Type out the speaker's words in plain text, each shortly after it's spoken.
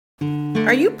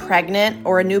Are you pregnant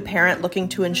or a new parent looking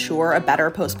to ensure a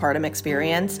better postpartum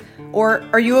experience? Or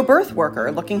are you a birth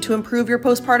worker looking to improve your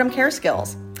postpartum care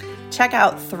skills? Check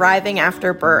out Thriving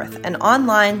After Birth, an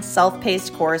online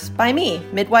self-paced course by me,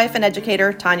 midwife and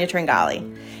educator Tanya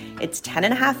Tringali. It's 10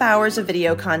 and a half hours of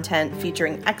video content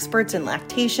featuring experts in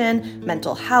lactation,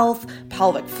 mental health,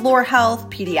 pelvic floor health,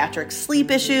 pediatric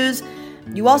sleep issues.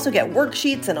 You also get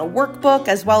worksheets and a workbook,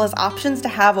 as well as options to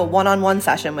have a one-on-one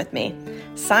session with me.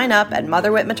 Sign up at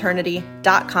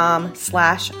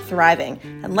motherwitmaternity.com/thriving,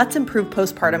 and let's improve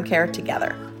postpartum care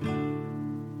together.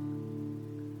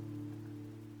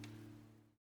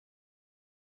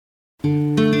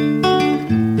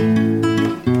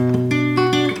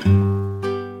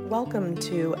 Welcome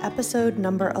to episode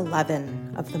number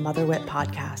 11 of the MotherWit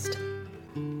podcast.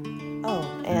 Oh,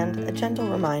 and a gentle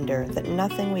reminder that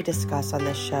nothing we discuss on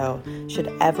this show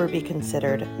should ever be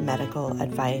considered medical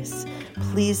advice.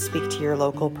 Please speak to your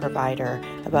local provider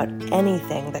about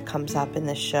anything that comes up in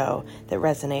this show that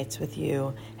resonates with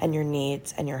you and your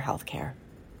needs and your healthcare.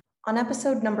 On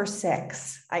episode number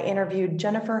 6, I interviewed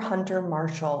Jennifer Hunter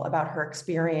Marshall about her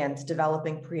experience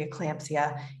developing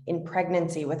preeclampsia in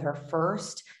pregnancy with her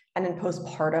first and in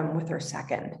postpartum with her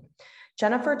second.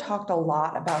 Jennifer talked a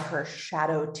lot about her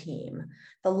shadow team,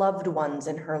 the loved ones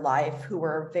in her life who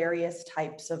were various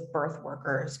types of birth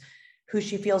workers who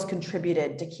she feels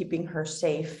contributed to keeping her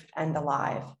safe and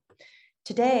alive.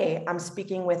 Today, I'm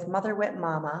speaking with MotherWit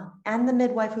Mama and the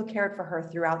midwife who cared for her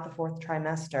throughout the 4th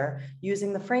trimester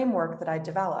using the framework that I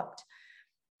developed.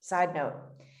 Side note,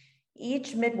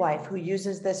 each midwife who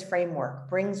uses this framework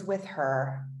brings with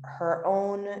her her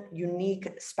own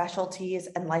unique specialties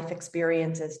and life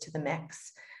experiences to the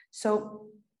mix. So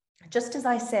just as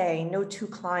I say, no two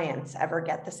clients ever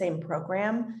get the same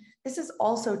program, this is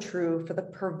also true for the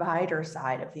provider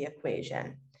side of the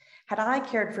equation. Had I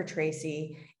cared for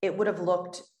Tracy, it would have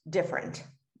looked different,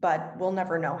 but we'll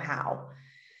never know how.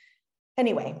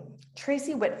 Anyway,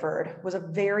 Tracy Whitford was a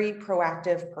very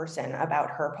proactive person about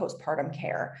her postpartum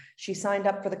care. She signed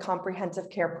up for the comprehensive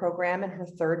care program in her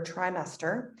 3rd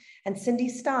trimester. And Cindy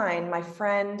Stein, my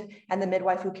friend and the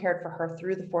midwife who cared for her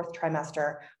through the 4th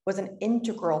trimester, was an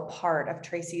integral part of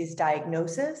Tracy's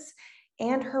diagnosis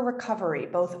and her recovery,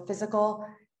 both physical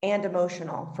and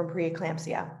emotional, from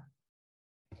preeclampsia.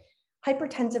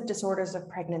 Hypertensive disorders of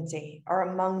pregnancy are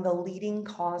among the leading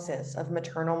causes of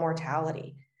maternal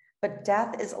mortality, but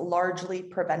death is largely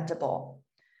preventable.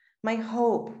 My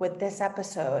hope with this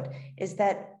episode is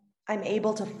that I'm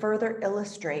able to further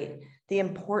illustrate the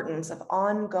importance of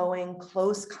ongoing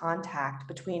close contact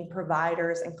between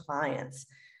providers and clients.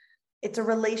 It's a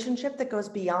relationship that goes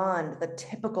beyond the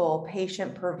typical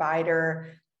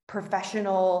patient-provider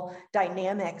professional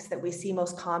dynamics that we see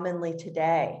most commonly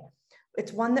today.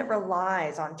 It's one that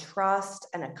relies on trust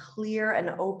and a clear and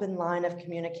open line of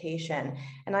communication.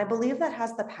 And I believe that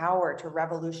has the power to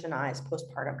revolutionize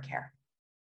postpartum care.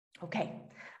 Okay,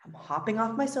 I'm hopping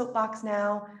off my soapbox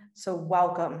now. So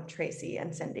welcome, Tracy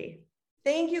and Cindy.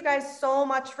 Thank you guys so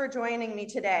much for joining me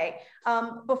today.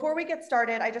 Before we get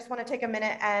started, I just want to take a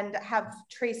minute and have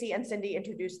Tracy and Cindy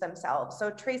introduce themselves.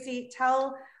 So Tracy,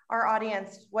 tell our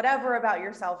audience whatever about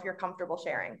yourself you're comfortable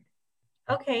sharing.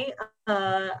 Okay,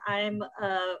 I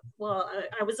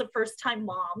was a first-time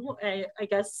mom. I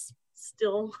guess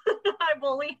still, I've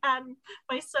only had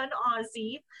my son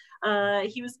Ozzy.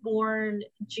 He was born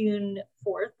June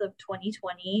 4th of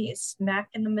 2020, smack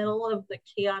in the middle of the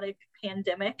chaotic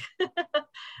pandemic.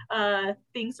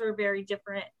 Things were very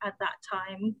different at that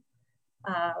time.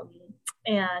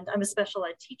 And I'm a special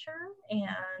ed teacher,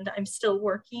 and I'm still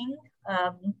working.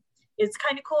 It's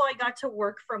kind of cool. I got to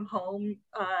work from home,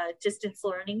 distance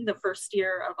learning the first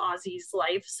year of Ozzy's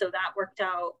life. So that worked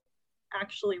out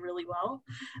actually really well.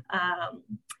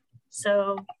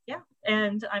 So yeah,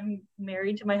 and I'm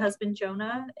married to my husband,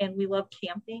 Jonah, and we love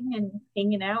camping and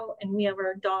hanging out. And we have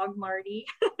our dog, Marty,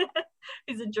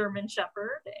 who's a German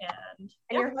Shepherd. And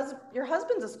yeah. Your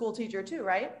husband's a school teacher too,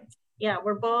 right? Yeah,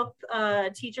 we're both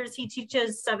teachers. He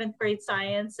teaches 7th grade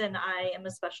science, and I am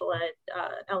a special ed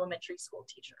elementary school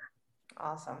teacher.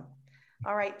 Awesome.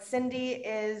 All right. Cindy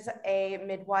is a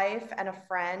midwife and a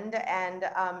friend, and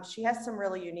she has some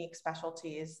really unique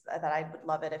specialties that I would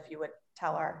love it if you would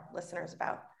tell our listeners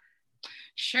about.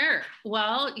 Sure.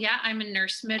 Well, yeah, I'm a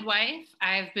nurse midwife.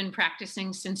 I've been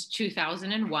practicing since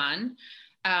 2001.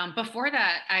 Before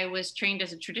that, I was trained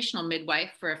as a traditional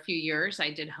midwife for a few years. I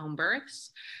did home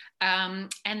births.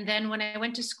 And then when I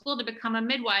went to school to become a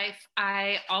midwife,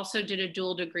 I also did a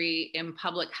dual degree in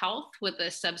public health with a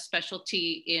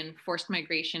subspecialty in forced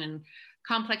migration and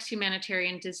complex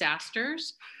humanitarian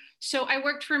disasters. So I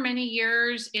worked for many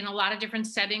years in a lot of different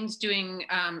settings doing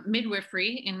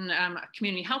midwifery in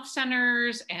community health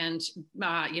centers and,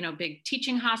 big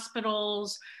teaching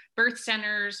hospitals, birth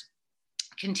centers,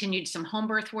 continued some home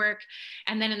birth work.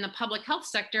 And then in the public health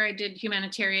sector, I did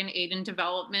humanitarian aid and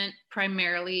development,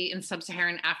 primarily in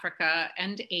sub-Saharan Africa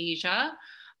and Asia,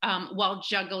 while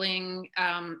juggling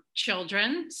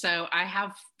children. So I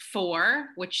have 4,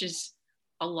 which is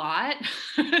a lot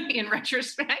in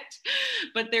retrospect,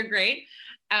 but they're great.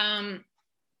 And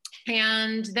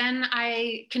then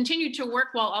I continued to work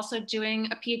while also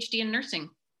doing a PhD in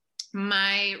nursing.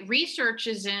 My research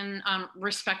is in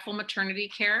respectful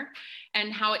maternity care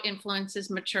and how it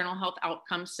influences maternal health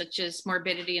outcomes such as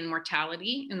morbidity and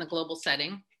mortality in the global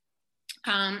setting.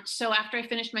 So after I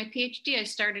finished my PhD, I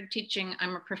started teaching.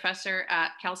 I'm a professor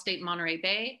at Cal State Monterey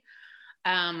Bay,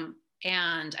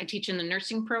 and I teach in the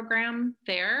nursing program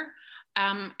there.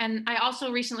 And I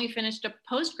also recently finished a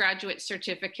postgraduate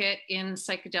certificate in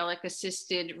psychedelic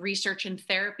assisted research and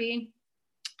therapy.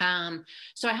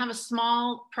 So I have a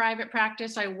small private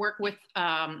practice. I work with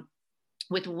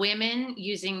women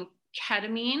using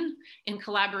ketamine in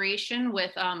collaboration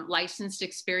with licensed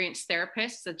experienced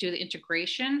therapists that do the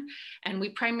integration. And we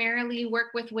primarily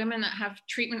work with women that have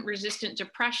treatment-resistant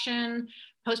depression,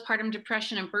 postpartum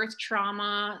depression and birth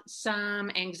trauma, some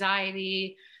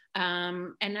anxiety,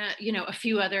 and a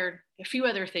few other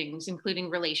things,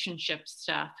 including relationship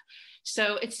stuff.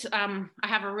 So it's I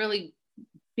have a really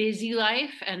busy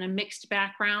life and a mixed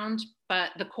background, but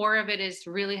the core of it is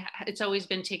really, it's always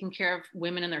been taking care of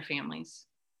women and their families.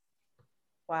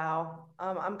 Wow.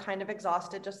 I'm kind of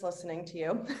exhausted just listening to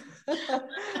you,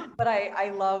 but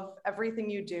I love everything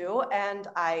you do. And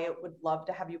I would love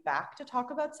to have you back to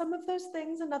talk about some of those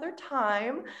things another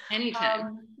time.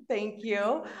 Anytime. Thank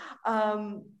you.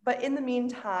 But in the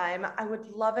meantime, I would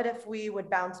love it if we would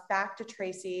bounce back to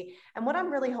Tracy. And what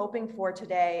I'm really hoping for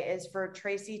today is for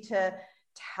Tracy to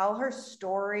tell her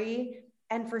story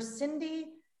and for Cindy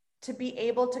to be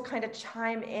able to kind of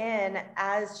chime in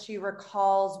as she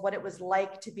recalls what it was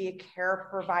like to be a care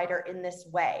provider in this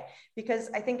way.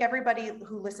 Because I think everybody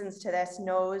who listens to this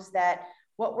knows that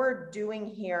what we're doing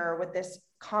here with this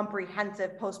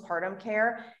comprehensive postpartum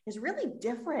care is really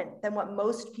different than what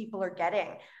most people are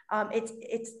getting.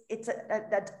 It's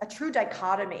a true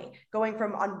dichotomy, going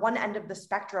from on one end of the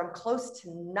spectrum, close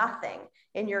to nothing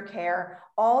in your care,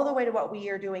 all the way to what we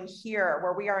are doing here,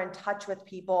 where we are in touch with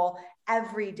people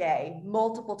every day,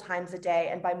 multiple times a day,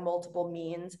 and by multiple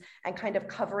means, and kind of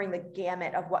covering the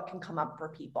gamut of what can come up for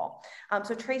people.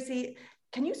 So Tracy,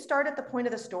 can you start at the point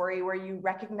of the story where you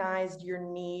recognized your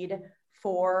need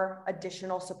for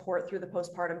additional support through the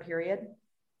postpartum period?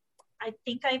 I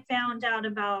think I found out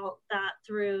about that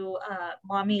through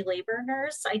Mommy Labor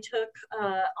Nurse. I took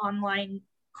an online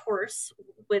course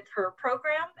with her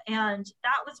program, and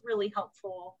that was really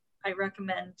helpful. I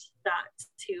recommend that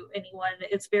to anyone.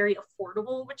 It's very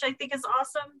affordable, which I think is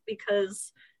awesome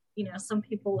because, some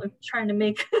people are trying to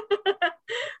make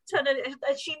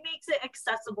she makes it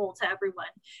accessible to everyone.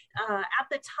 At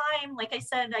the time, like I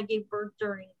said, I gave birth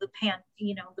during the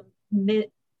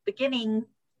beginning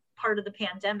part of the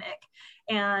pandemic.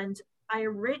 And I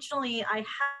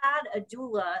had a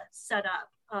doula set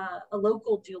up, a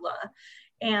local doula.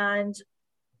 And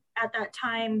at that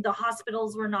time, the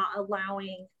hospitals were not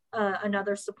allowing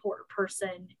another support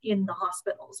person in the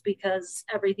hospitals because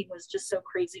everything was just so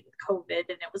crazy with COVID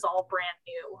and it was all brand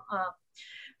new.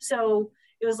 So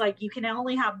it was like, you can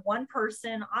only have one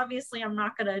person. Obviously, I'm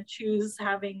not going to choose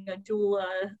having a doula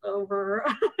over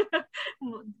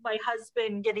my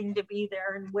husband getting to be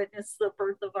there and witness the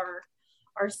birth of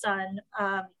our son.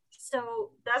 So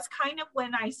that's kind of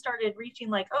when I started reaching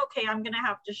like, okay, I'm going to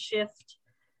have to shift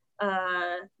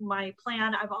my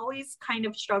plan. I've always kind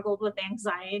of struggled with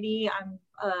anxiety. I'm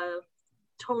a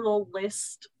total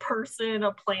list person,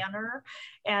 a planner.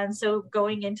 And so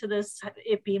going into this,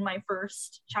 it being my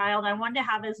first child, I wanted to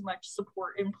have as much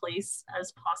support in place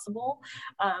as possible,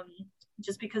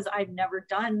 just because I've never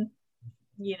done,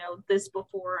 this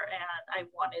before, and I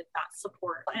wanted that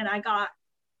support. And I got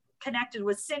connected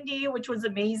with Cindy, which was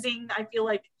amazing. I feel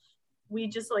like we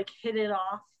just like hit it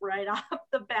off right off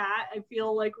the bat. I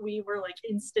feel like we were like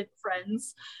instant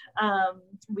friends.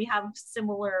 We have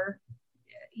similar,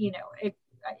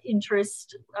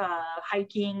 interest,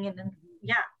 hiking. And then,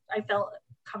 yeah, I felt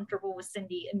comfortable with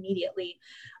Cindy immediately.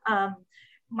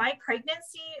 My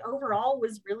pregnancy overall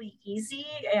was really easy,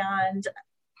 and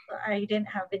I didn't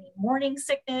have any morning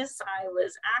sickness. I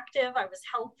was active. I was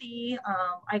healthy.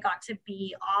 I got to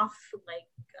be off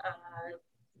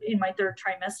in my third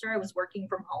trimester. I was working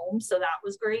from home, so that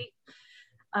was great.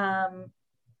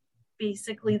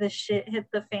 basically the shit hit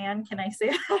the fan. Can I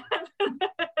say that?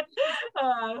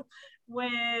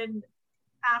 When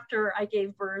after I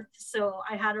gave birth. So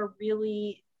I had a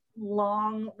really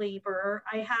long labor.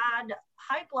 I had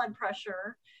high blood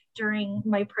pressure during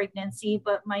my pregnancy,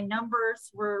 but my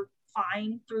numbers were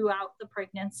fine throughout the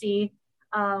pregnancy.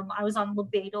 I was on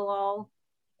labetalol,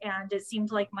 and it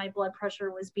seemed like my blood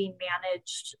pressure was being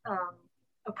managed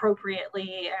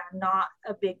appropriately and not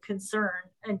a big concern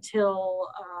until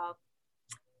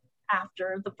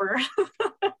after the birth.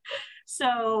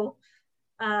 So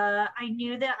I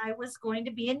knew that I was going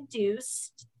to be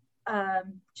induced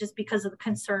just because of the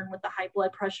concern with the high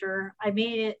blood pressure. I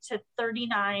made it to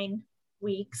 39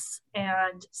 weeks,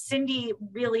 and Cindy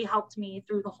really helped me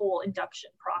through the whole induction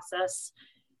process.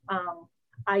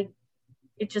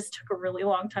 It just took a really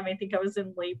long time. I think I was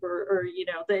in labor, or,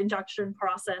 the induction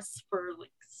process for like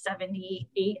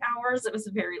 78 hours. It was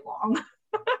very long.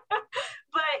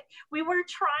 But we were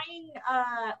trying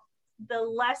the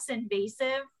less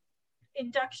invasive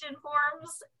induction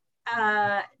forms.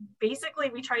 Basically,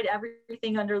 we tried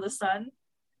everything under the sun.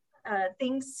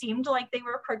 Things seemed like they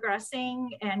were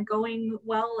progressing and going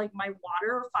well. Like my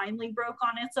water finally broke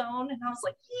on its own, and I was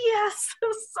like, yes,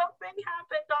 something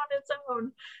happened on its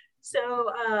own.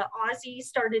 So Ozzy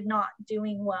started not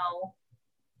doing well.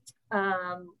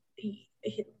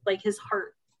 His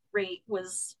heart rate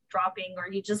was dropping, or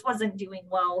he just wasn't doing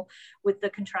well with the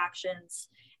contractions.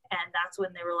 And that's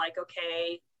when they were like,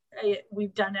 okay,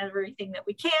 we've done everything that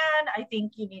we can. I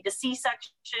think you need a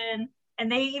C-section.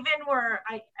 And they even were,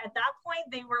 at that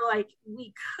point, they were like,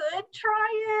 we could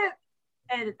try it.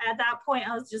 And at that point,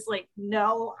 I was just like,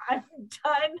 no, I'm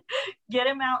done. Get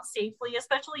him out safely,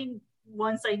 especially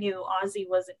once I knew Ozzy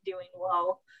wasn't doing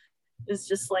well. It was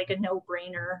just like a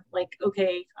no-brainer. Like,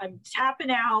 okay, I'm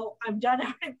tapping out. I've done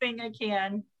everything I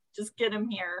can. Just get him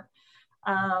here.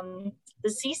 The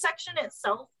C-section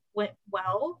itself went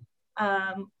well.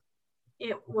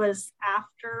 It was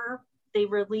after they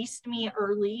released me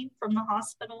early from the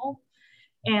hospital.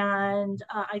 And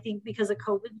I think because of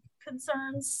COVID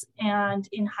concerns, and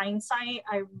in hindsight,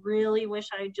 I really wish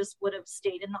I just would have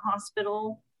stayed in the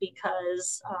hospital,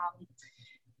 because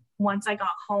once I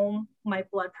got home, my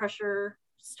blood pressure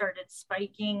started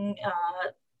spiking.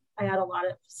 I had a lot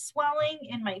of swelling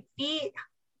in my feet.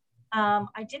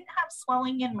 I didn't have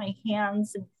swelling in my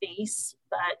hands and face,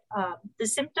 but the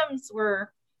symptoms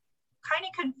were kind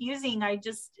of confusing.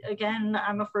 Again,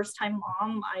 I'm a first-time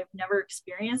mom. I've never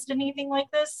experienced anything like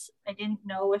this. I didn't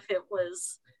know if it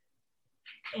was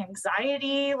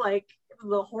anxiety, like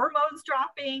the hormones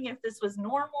dropping, if this was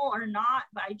normal or not,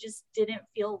 but I just didn't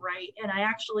feel right. And I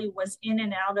actually was in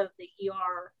and out of the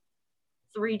ER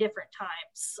 3 different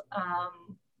times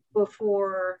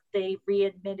before they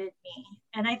readmitted me.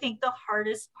 And I think the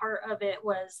hardest part of it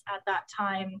was, at that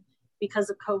time,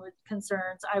 because of COVID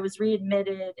concerns, I was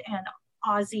readmitted, and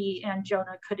Ozzy and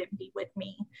Jonah couldn't be with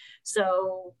me.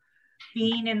 So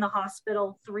being in the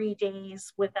hospital 3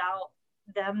 days without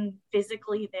them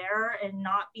physically there and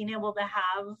not being able to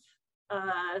have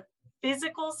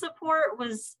physical support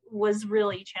was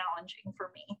really challenging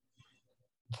for me.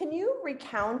 Can you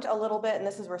recount a little bit, and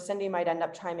this is where Cindy might end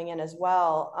up chiming in as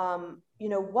well,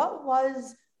 what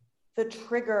was the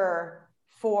trigger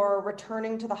for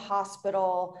returning to the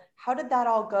hospital? How did that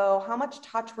all go? How much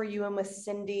touch were you in with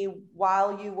Cindy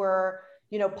while you were,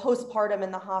 postpartum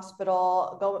in the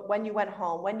hospital, when you went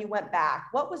home, when you went back?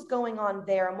 What was going on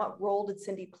there, and what role did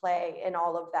Cindy play in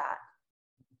all of that?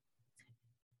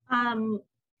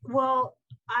 Well,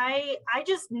 I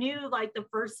just knew, like, the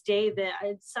first day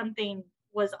that something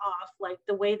was off, like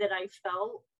the way that I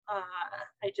felt.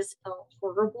 I just felt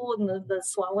horrible in the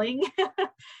swelling.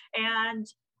 And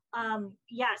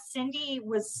Cindy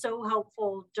was so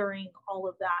helpful during all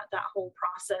of that whole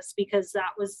process, because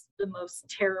that was the most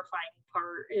terrifying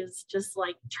part, is just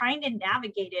like trying to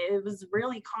navigate it. It was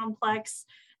really complex.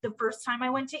 The first time I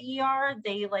went to ER,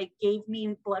 they gave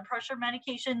me blood pressure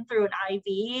medication through an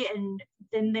IV, and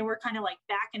then they were kind of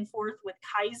back and forth with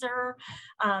Kaiser,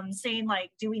 saying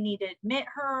do we need to admit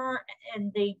her?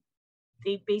 And they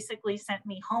basically sent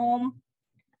me home.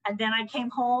 And then I came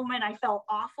home and I felt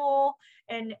awful.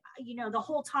 And, the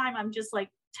whole time I'm just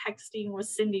texting with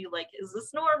Cindy, is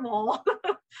this normal?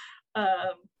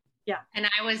 Yeah. And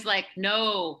I was like,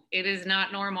 no, it is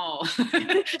not normal.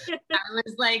 I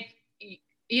was like,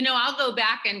 I'll go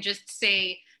back and just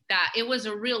say that it was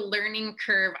a real learning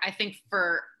curve, I think,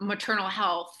 for maternal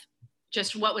health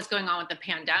just what was going on with the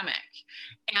pandemic.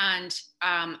 And,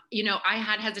 I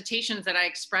had hesitations that I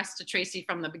expressed to Tracy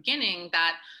from the beginning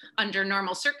that under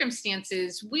normal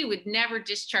circumstances, we would never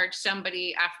discharge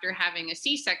somebody after having a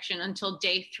C-section until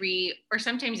day 3 or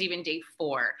sometimes even day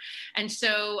 4. And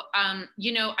so,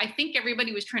 I think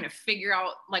everybody was trying to figure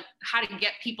out like how to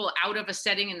get people out of a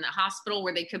setting in the hospital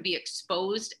where they could be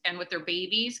exposed and with their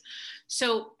babies.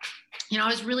 So, I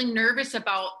was really nervous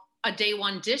about a day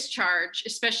 1 discharge,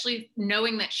 especially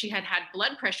knowing that she had had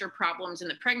blood pressure problems in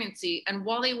the pregnancy. And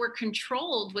while they were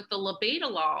controlled with the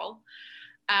labetalol,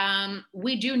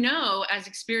 we do know as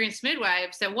experienced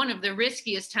midwives that one of the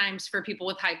riskiest times for people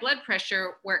with high blood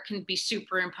pressure where it can be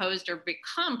superimposed or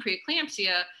become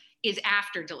preeclampsia is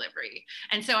after delivery.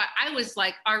 And so I was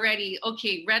like already,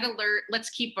 okay, red alert, let's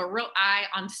keep a real eye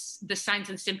on the signs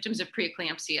and symptoms of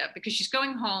preeclampsia because she's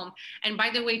going home. And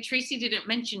by the way, Tracy didn't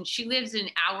mention, she lives an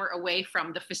hour away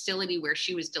from the facility where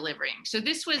she was delivering. So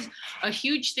this was a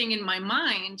huge thing in my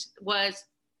mind was,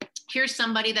 here's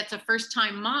somebody that's a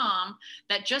first-time mom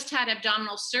that just had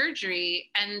abdominal surgery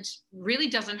and really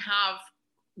doesn't have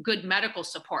good medical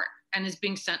support and is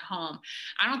being sent home.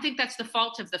 I don't think that's the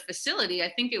fault of the facility.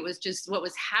 I think it was just what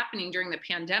was happening during the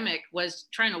pandemic was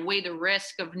trying to weigh the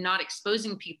risk of not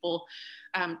exposing people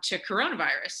to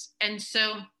coronavirus. And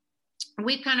so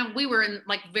we were in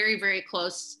like very, very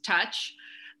close touch.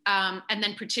 And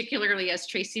then particularly, as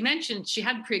Tracy mentioned, she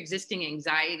had pre-existing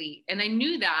anxiety. And I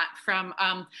knew that from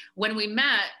when we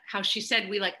met, how she said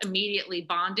we like immediately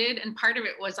bonded. And part of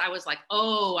it was, I was like,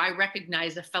 oh, I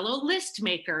recognize a fellow list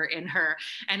maker in her.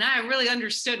 And I really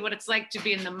understood what it's like to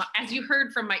be as you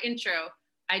heard from my intro,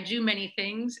 I do many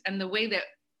things. And the way that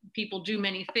people do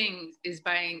many things is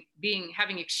by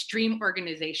having extreme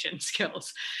organization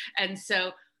skills. And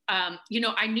so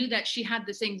I knew that she had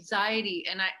this anxiety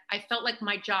and I felt like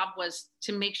my job was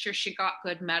to make sure she got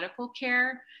good medical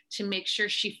care, to make sure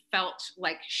she felt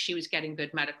like she was getting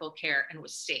good medical care and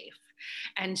was safe.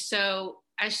 And so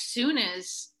as soon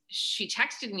as she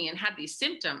texted me and had these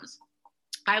symptoms,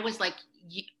 I was like,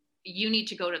 you need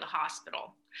to go to the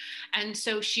hospital. And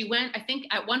so she went, I think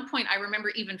at one point, I remember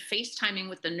even FaceTiming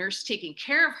with the nurse taking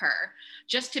care of her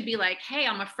just to be like, hey,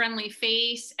 I'm a friendly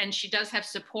face and she does have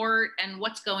support and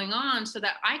what's going on so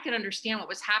that I could understand what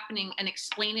was happening and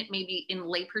explain it maybe in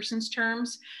layperson's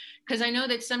terms. Because I know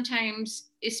that sometimes,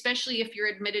 especially if you're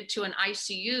admitted to an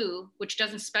ICU, which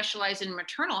doesn't specialize in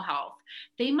maternal health,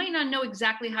 they might not know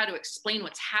exactly how to explain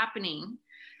what's happening.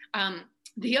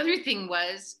 The other thing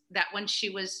was that when she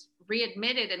was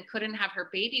readmitted and couldn't have her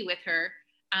baby with her,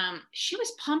 she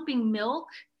was pumping milk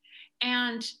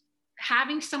and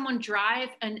having someone drive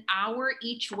an hour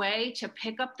each way to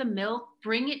pick up the milk,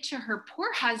 bring it to her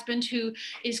poor husband who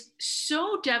is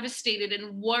so devastated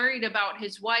and worried about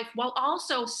his wife while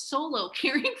also solo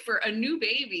caring for a new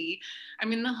baby. I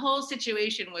mean, the whole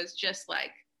situation was just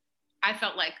like, I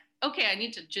felt like, okay, I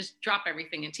need to just drop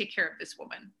everything and take care of this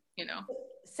woman,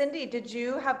 Cindy, did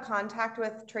you have contact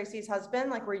with Tracy's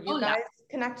husband? Like, were you guys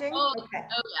connecting? Okay.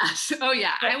 Oh, yes. Oh,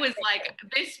 yeah. I was like,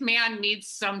 this man needs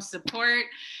some support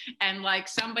and like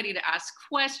somebody to ask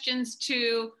questions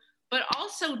to, but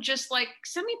also just like,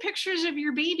 send me pictures of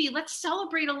your baby. Let's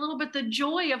celebrate a little bit the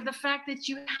joy of the fact that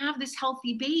you have this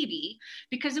healthy baby,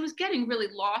 because it was getting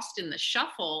really lost in the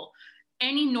shuffle,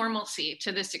 any normalcy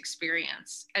to this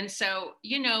experience. And so,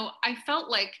 I felt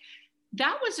like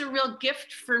that was a real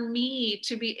gift for me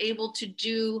to be able to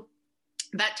do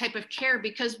that type of care,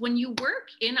 because when you work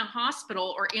in a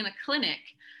hospital or in a clinic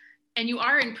and you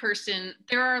are in person,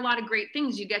 there are a lot of great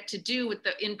things you get to do with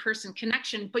the in-person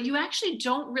connection, but you actually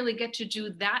don't really get to do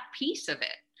that piece of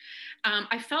it.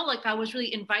 I felt like I was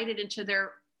really invited into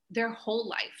their whole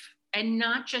life and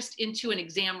not just into an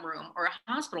exam room or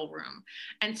a hospital room.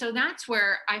 And so that's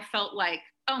where I felt like,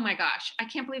 oh my gosh, I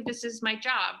can't believe this is my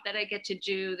job, that I get to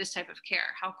do this type of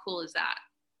care. How cool is that?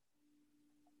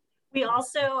 We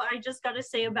also, I just got to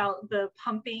say about the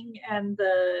pumping and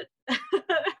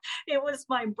it was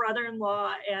my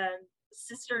brother-in-law and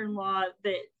sister-in-law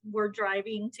that were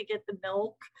driving to get the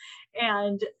milk.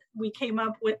 And we came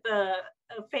up with a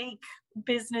fake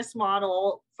business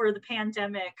model for the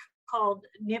pandemic called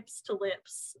Nips to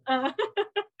Lips,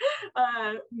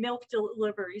 milk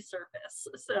delivery service.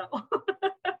 So,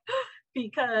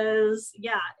 because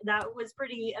that was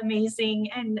pretty amazing.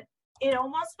 And it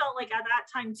almost felt like at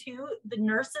that time too, the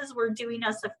nurses were doing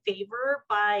us a favor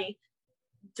by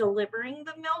delivering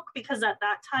the milk, because at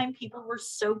that time people were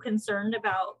so concerned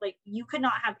about, like, you could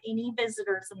not have any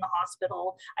visitors in the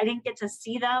hospital. I didn't get to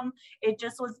see them. It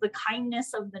just was the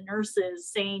kindness of the nurses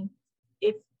saying,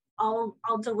 if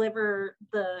I'll deliver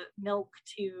the milk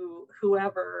to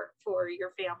whoever for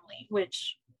your family,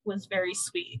 which was very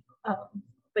sweet.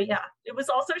 But yeah, it was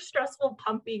also stressful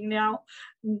pumping. Now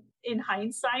in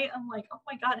hindsight, I'm like, oh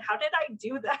my God, how did I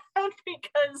do that?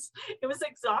 Because it was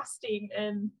exhausting.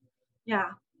 And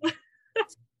yeah.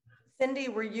 Cindy,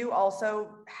 were you also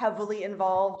heavily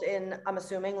involved in, I'm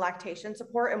assuming, lactation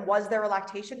support? And was there a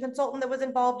lactation consultant that was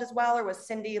involved as well? Or was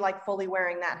Cindy like fully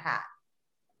wearing that hat?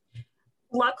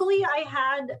 Luckily,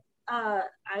 I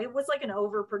was like an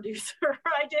overproducer.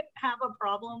 I didn't have a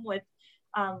problem with,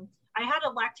 I had a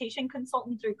lactation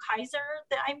consultant through Kaiser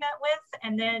that I met with.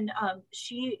 And then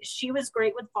she was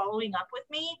great with following up with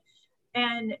me.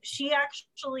 And she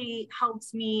actually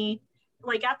helped me,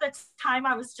 like at the time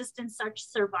I was just in such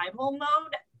survival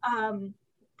mode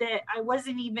that I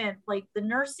wasn't even like, the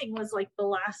nursing was like the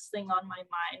last thing on my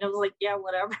mind. I was like, yeah,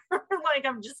 whatever. Like,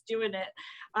 I'm just doing it.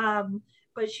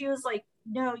 But she was like,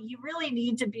 no, you really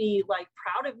need to be like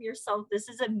proud of yourself. This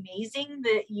is amazing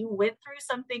that you went through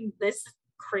something this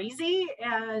crazy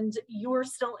and you were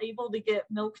still able to get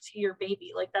milk to your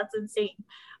baby. Like, that's insane.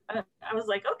 I was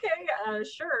like, okay,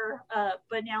 sure.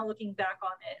 But now looking back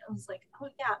on it, I was like, oh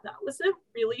yeah, that was a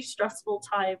really stressful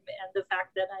time. And the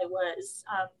fact that I was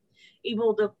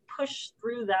able to push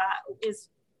through that is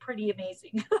pretty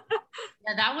amazing.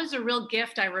 Yeah, that was a real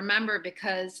gift, I remember,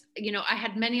 because, I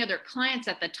had many other clients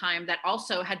at the time that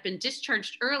also had been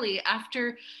discharged early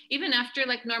even after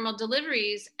like normal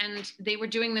deliveries, and they were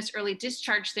doing this early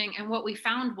discharge thing. And what we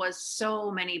found was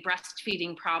so many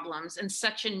breastfeeding problems and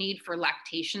such a need for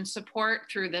lactation support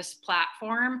through this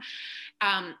platform.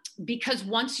 Because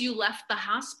once you left the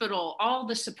hospital, all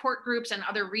the support groups and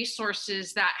other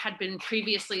resources that had been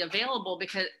previously available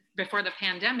before the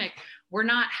pandemic were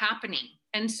not happening.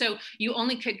 And so you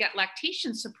only could get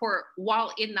lactation support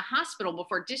while in the hospital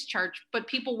before discharge, but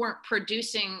people weren't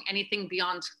producing anything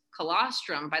beyond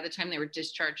colostrum by the time they were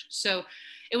discharged. So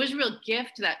it was a real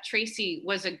gift that Tracy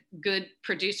was a good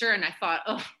producer. And I thought,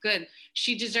 oh, good.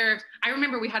 She deserved. I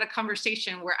remember we had a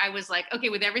conversation where I was like, okay,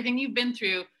 with everything you've been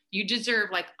through, you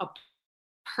deserve like a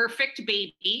perfect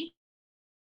baby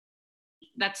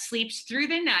that sleeps through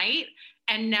the night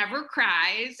and never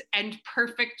cries and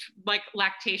perfect like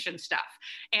lactation stuff.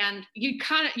 And you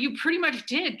pretty much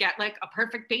did get like a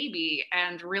perfect baby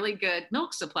and really good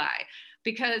milk supply,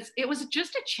 because it was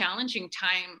just a challenging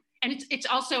time. And it's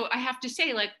also, I have to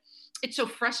say, like, it's so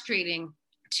frustrating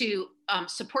to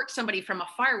support somebody from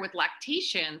afar with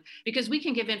lactation, because we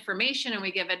can give information and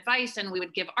we give advice and we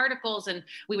would give articles and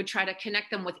we would try to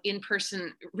connect them with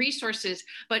in-person resources.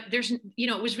 But there's,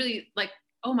 it was really like,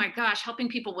 oh my gosh, helping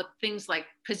people with things like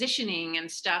positioning and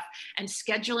stuff and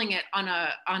scheduling it on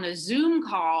a Zoom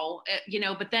call,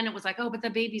 but then it was like, oh, but the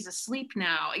baby's asleep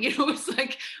now. It was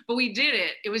like, but we did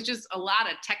it. It was just a lot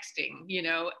of texting,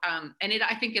 and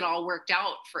I think it all worked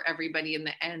out for everybody in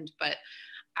the end. But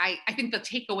I think the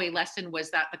takeaway lesson was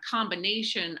that the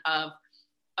combination of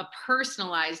a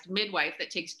personalized midwife that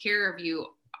takes care of you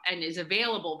and is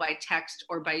available by text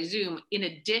or by Zoom, in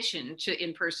addition to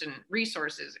in-person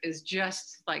resources, is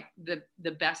just like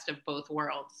the best of both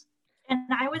worlds. And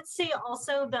I would say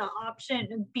also the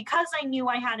option, because I knew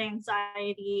I had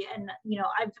anxiety and,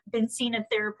 I've been seeing a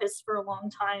therapist for a long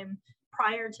time.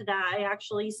 Prior to that, I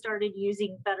actually started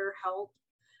using BetterHelp.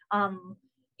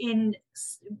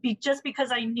 Just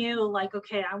because I knew, like,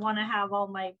 okay, I want to have all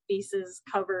my bases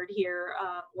covered here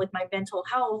with my mental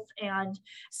health. And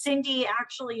Cindy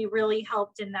actually really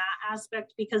helped in that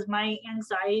aspect, because my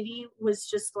anxiety was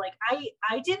just like,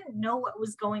 I didn't know what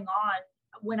was going on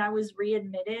when I was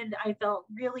readmitted. I felt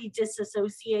really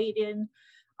disassociated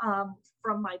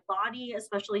from my body,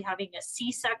 especially having a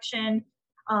C-section.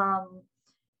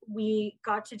 We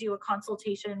got to do a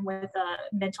consultation with a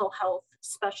mental health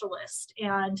specialist,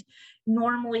 and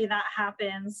normally that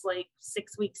happens like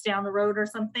 6 weeks down the road or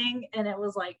something. And it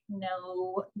was like,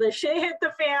 no, the shit hit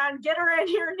the fan, get her in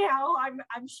here now.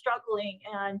 I'm struggling.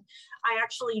 And I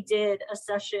actually did a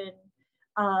session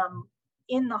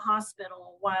in the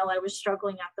hospital while I was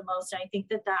struggling at the most. And I think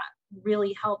that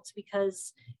really helped,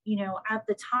 because, at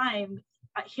the time,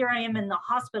 here I am in the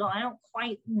hospital. I don't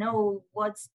quite know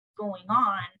what's going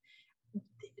on.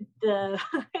 I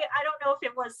don't know if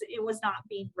it was not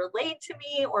being relayed to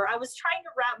me, or I was trying to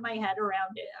wrap my head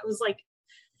around it. I was like,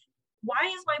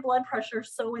 why is my blood pressure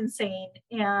so insane?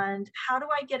 And how do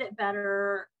I get it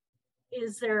better?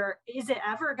 Is it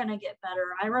ever going to get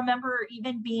better? I remember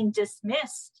even being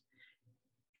dismissed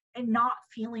and not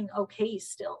feeling okay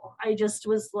still. I just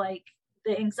was like,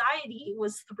 the anxiety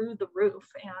was through the roof.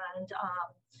 And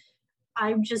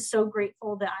I'm just so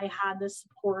grateful that I had the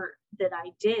support that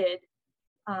I did.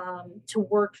 to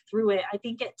work through it. I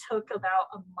think it took about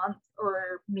a month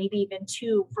or maybe even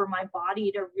 2 for my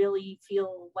body to really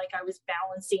feel like I was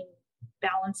balancing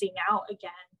out again.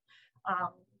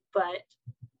 But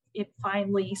it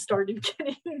finally started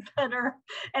getting better.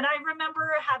 And I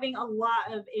remember having a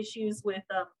lot of issues with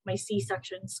my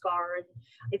C-section scar. And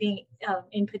I think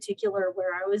in particular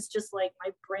where I was just like,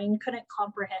 my brain couldn't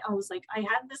comprehend. I was like, I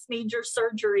had this major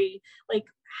surgery. Like,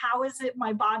 how is it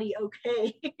my body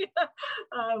okay?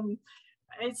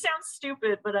 It sounds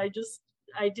stupid, but I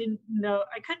didn't know.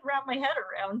 I couldn't wrap my head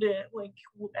around it. Like,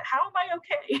 how am I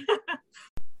okay?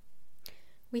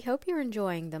 We hope you're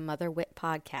enjoying the Mother Wit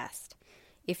podcast.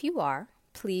 If you are,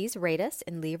 please rate us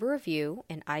and leave a review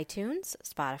in iTunes,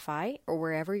 Spotify, or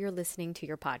wherever you're listening to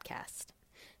your podcast.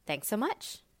 Thanks so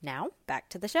much. Now, back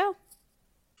to the show.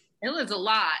 It was a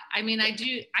lot. I mean, I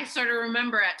sort of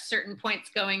remember at certain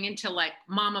points going into like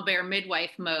mama bear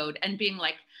midwife mode and being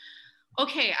like,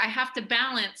 okay, I have to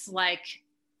balance like,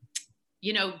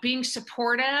 you know, being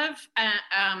supportive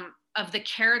of the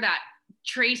care that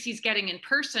Tracy's getting in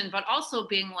person, but also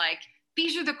being like,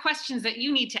 these are the questions that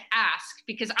you need to ask,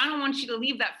 because I don't want you to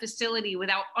leave that facility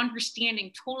without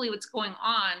understanding totally what's going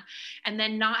on, and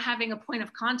then not having a point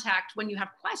of contact when you have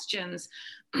questions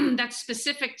that's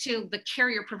specific to the care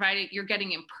you're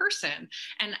getting in person.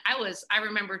 And I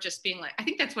remember just being like, I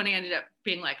think that's when I ended up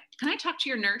being like, can I talk to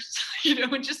your nurse? You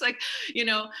know, and just like, you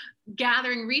know,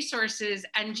 gathering resources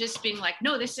and just being like,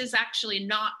 no, this is actually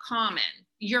not common.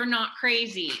 You're not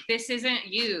crazy. This isn't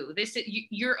you.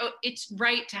 It's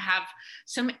right to have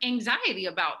some anxiety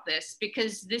about this,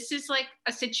 because this is like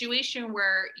a situation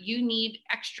where you need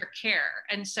extra care.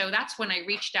 And so that's when I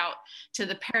reached out to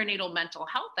the perinatal mental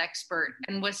health expert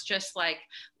and was just like,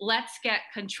 let's get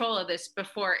control of this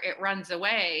before it runs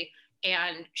away.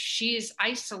 And she's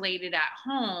isolated at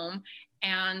home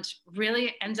and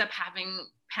really ends up having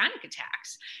panic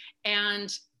attacks.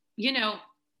 And, you know,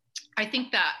 I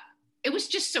think that it was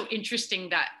just so interesting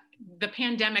that the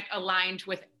pandemic aligned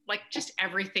with like just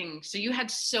everything. So you had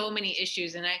so many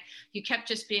issues, and you kept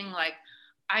just being like,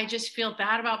 I just feel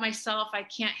bad about myself. I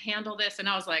can't handle this. And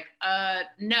I was like,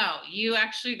 no, you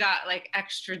actually got like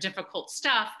extra difficult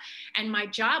stuff. And my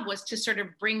job was to sort of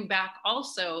bring back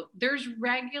also, there's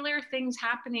regular things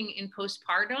happening in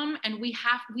postpartum, and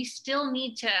we still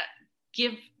need to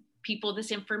give people this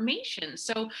information.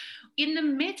 So in the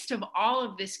midst of all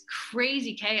of this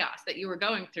crazy chaos that you were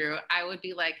going through, I would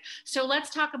be like, so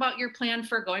let's talk about your plan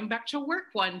for going back to work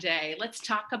one day. Let's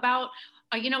talk about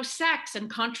sex and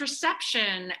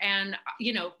contraception and,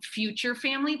 future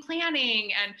family planning.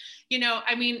 And,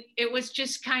 I mean, it was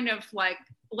just kind of like,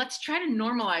 let's try to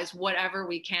normalize whatever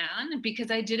we can, because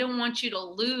I didn't want you to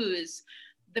lose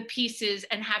the pieces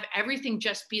and have everything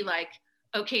just be like,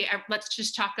 okay, let's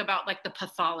just talk about like the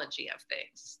pathology of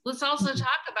things. Let's also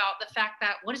talk about the fact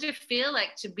that, what does it feel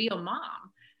like to be a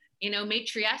mom?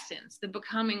 Matrescence, the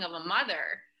becoming of a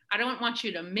mother. I don't want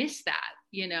you to miss that,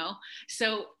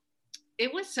 So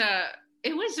it was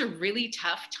a really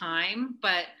tough time,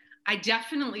 but I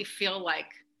definitely feel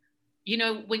like,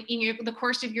 when in the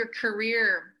course of your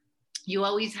career, you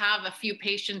always have a few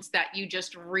patients that you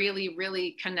just really,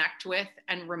 really connect with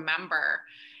and remember.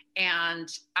 And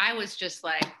I was just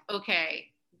like, okay,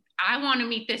 I want to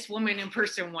meet this woman in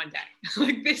person one day.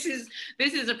 Like this is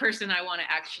a person I want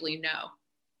to actually know.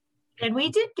 And we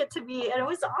did get to meet, and it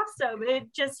was awesome.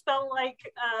 It just felt like,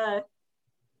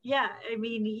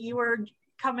 you were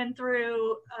coming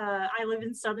through, I live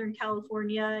in Southern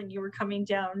California, and you were coming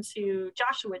down to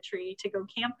Joshua Tree to go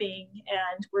camping,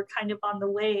 and we're kind of on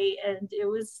the way. And it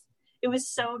was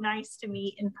so nice to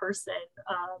meet in person.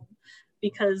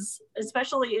 Because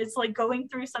especially it's like going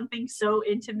through something so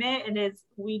intimate, and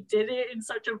we did it in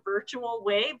such a virtual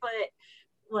way, but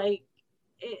like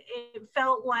it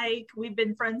felt like we've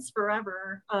been friends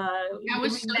forever. We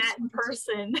met in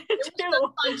person. It was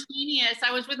so spontaneous.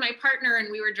 I was with my partner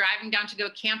and we were driving down to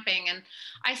go camping, and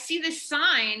I see this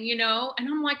sign, and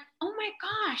I'm like, oh my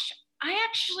gosh, I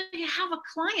actually have a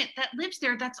client that lives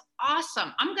there. That's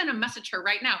awesome. I'm going to message her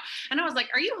right now. And I was like,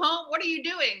 are you home? What are you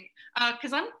doing?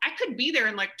 Cause I could be there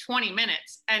in like 20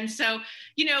 minutes. And so,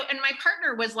 and my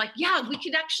partner was like, yeah, we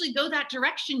could actually go that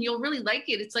direction. You'll really like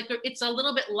it. It's like, it's a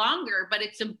little bit longer, but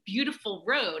it's a beautiful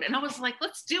road. And I was like,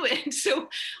 let's do it. So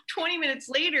 20 minutes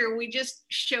later, we just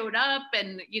showed up,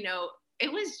 and,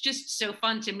 it was just so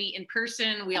fun to meet in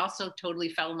person. We also totally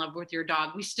fell in love with your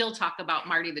dog. We still talk about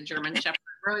Marty, the German Shepherd.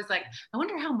 We're always like, I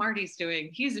wonder how Marty's doing.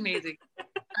 He's amazing.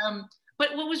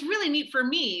 But what was really neat for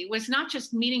me was not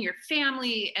just meeting your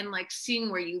family and like seeing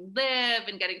where you live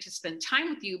and getting to spend time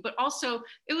with you, but also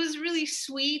it was really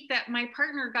sweet that my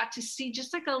partner got to see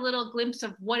just like a little glimpse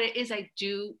of what it is I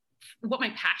do, what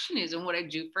my passion is and what I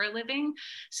do for a living.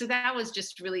 So that was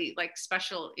just really like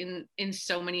special in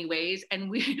so many ways. And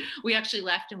we actually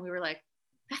left and we were like,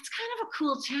 that's kind of a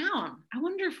cool town. I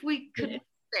wonder if we could live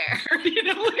there. You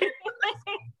know,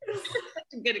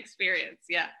 such a good experience.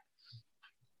 Yeah.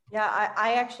 Yeah,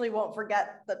 I actually won't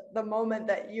forget the moment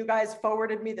that you guys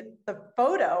forwarded me the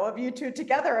photo of you two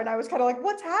together. And I was kind of like,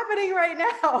 what's happening right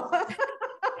now?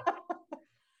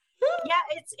 Yeah,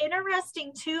 it's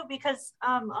interesting too, because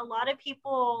a lot of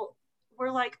people were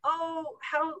like, oh,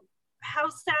 how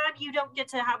sad you don't get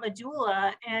to have a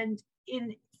doula. And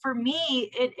for me,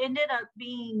 it ended up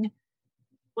being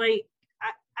like,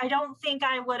 I don't think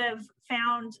I would have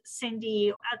found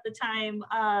Cindy at the time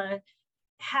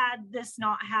had this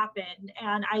not happened.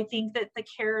 And I think that the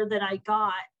care that I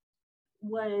got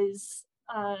was,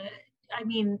 I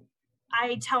mean,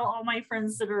 I tell all my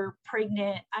friends that are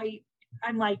pregnant,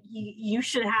 I'm like, you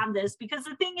should have this, because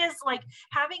the thing is, like,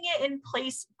 having it in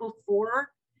place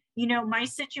before, you know, my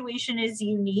situation is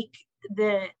unique,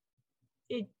 that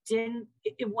it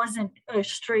wasn't a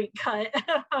straight cut.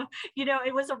 You know,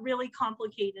 it was a really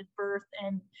complicated birth,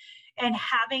 and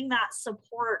having that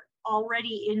support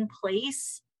already in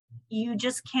place, you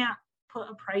just can't put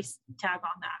a price tag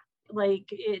on that. Like,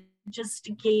 it just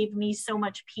gave me so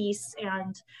much peace.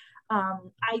 And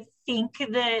I think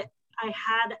that I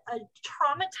had a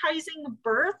traumatizing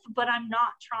birth, but I'm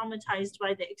not traumatized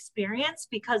by the experience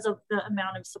because of the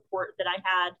amount of support that I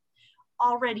had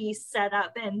already set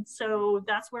up. And so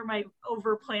that's where my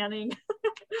over planning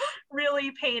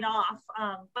really paid off.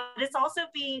 But it's also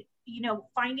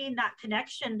finding that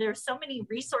connection. There's so many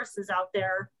resources out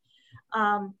there.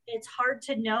 It's hard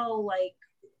to know like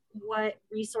what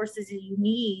resources you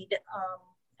need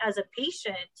as a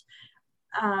patient.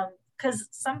 Because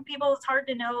some people, it's hard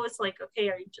to know. It's like, okay,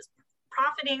 are you just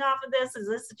profiting off of this? Is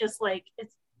this just like,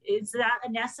 is that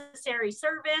a necessary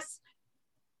service?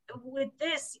 With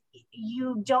this,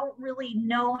 you don't really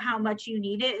know how much you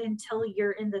need it until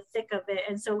you're in the thick of it.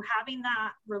 And so having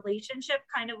that relationship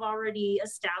kind of already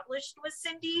established with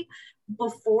Cindy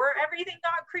before everything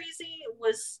got crazy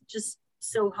was just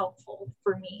so helpful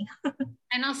for me.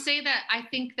 And I'll say that I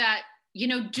think that, you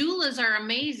know, doulas are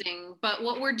amazing, but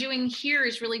what we're doing here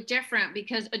is really different,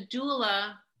 because a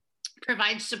doula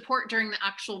provides support during the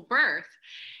actual birth.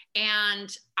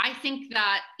 And I think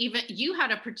that even you had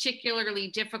a particularly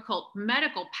difficult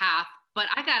medical path, but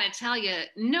I got to tell you,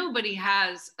 nobody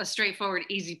has a straightforward,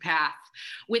 easy path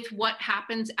with what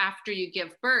happens after you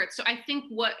give birth. So I think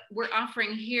what we're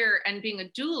offering here and being a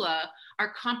doula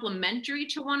are complementary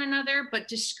to one another, but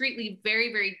discreetly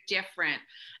very, very different.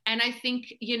 And I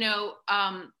think, you know,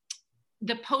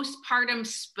 the postpartum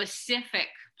specific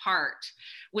part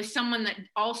with someone that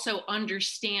also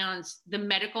understands the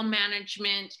medical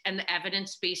management and the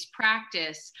evidence-based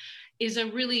practice is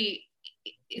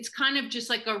it's kind of just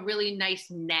like a really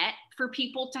nice net for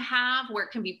people to have, where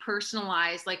it can be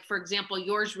personalized. Like, for example,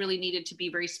 yours really needed to be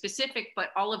very specific, but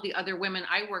all of the other women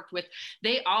I worked with,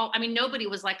 nobody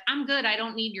was like, I'm good, I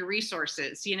don't need your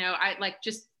resources. You know, I like,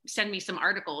 just send me some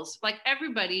articles. Like,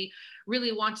 everybody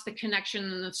really wants the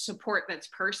connection and the support that's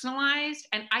personalized.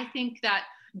 And I think that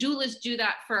doulas do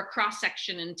that for a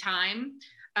cross-section in time.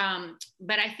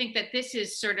 But I think that this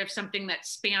is sort of something that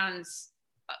spans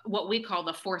what we call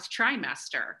the fourth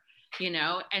trimester, you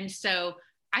know? And so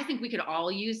I think we could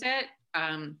all use it.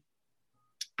 I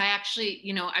actually,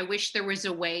 you know, I wish there was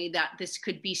a way that this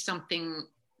could be something,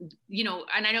 you know,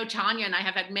 and I know Tanya and I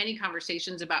have had many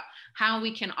conversations about how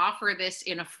we can offer this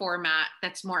in a format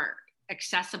that's more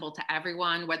accessible to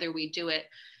everyone, whether we do it,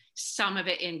 some of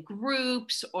it in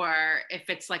groups, or if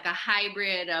it's like a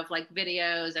hybrid of like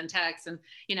videos and text, and,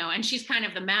 you know, and she's kind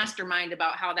of the mastermind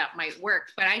about how that might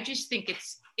work. But I just think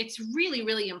it's really,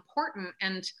 really important.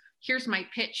 And here's my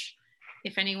pitch.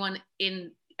 If anyone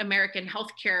in American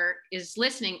healthcare is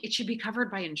listening, it should be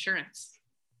covered by insurance.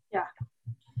 Yeah.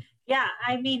 Yeah.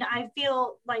 I mean, I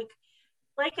feel like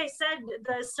I said,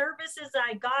 the services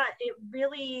I got, it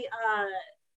really,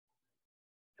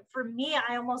 for me,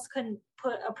 I almost couldn't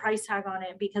put a price tag on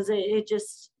it, because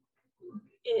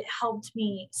it helped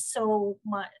me so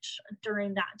much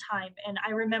during that time. And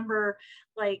I remember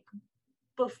like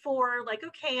before, like,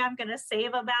 okay, I'm going to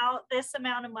save about this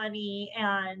amount of money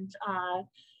and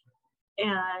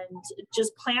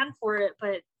just plan for it.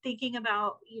 But thinking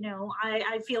about,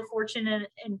 I feel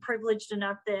fortunate and privileged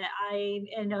enough that I'm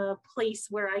in a place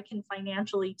where I can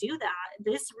financially do that.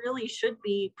 This really should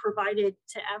be provided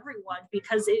to everyone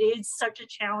because it is such a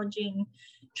challenging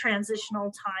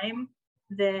transitional time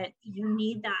that you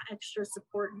need that extra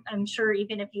support. I'm sure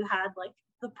even if you had like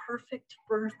the perfect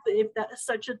birth, if that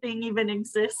such a thing even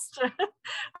exists,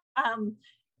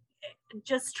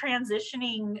 just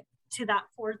transitioning to that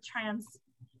fourth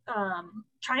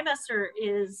trimester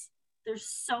there's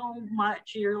so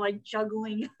much, you're like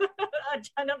juggling a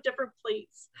ton of different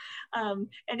plates, and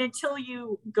until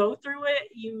you go through it,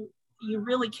 you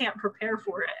really can't prepare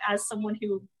for it as someone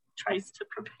who tries to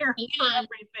prepare for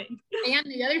everything. And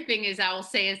the other thing is, I will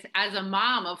say, is as a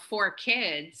mom of 4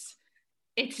 kids,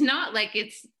 it's not like,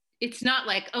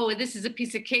 oh, this is a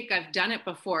piece of cake, I've done it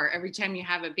before. Every time you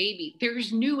have a baby,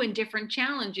 there's new and different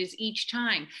challenges each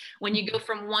time. When you go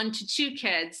from 1 to 2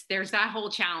 kids, there's that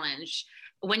whole challenge.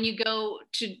 When you go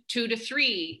to 2 to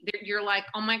 3, you're like,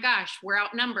 oh my gosh, we're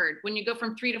outnumbered. When you go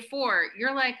from 3 to 4,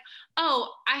 you're like, oh,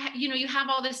 you have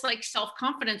all this like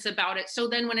self-confidence about it. So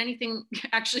then when anything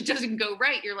actually doesn't go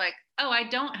right, you're like, oh, I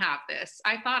don't have this.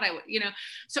 I thought I would,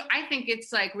 So I think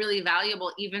it's like really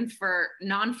valuable even for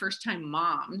non-first time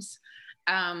moms.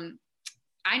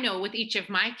 I know with each of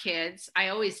my kids, I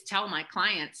always tell my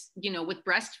clients, with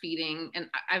breastfeeding,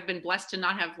 and I've been blessed to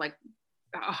not have like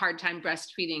a hard time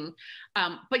breastfeeding,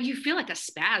 but you feel like a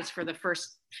spaz for the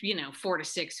first 4 to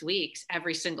 6 weeks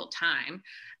every single time.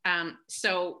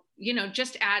 So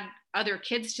just add other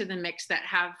kids to the mix that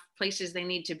have places they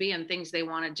need to be and things they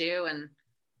want to do and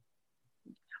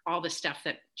all the stuff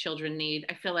that children need.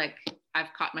 I feel like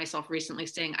I've caught myself recently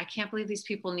saying, I can't believe these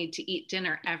people need to eat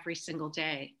dinner every single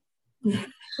day.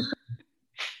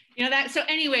 So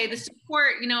anyway, the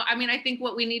support, I think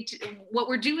what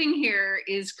we're doing here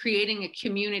is creating a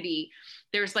community.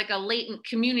 There's like a latent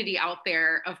community out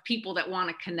there of people that want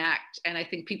to connect. And I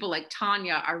think people like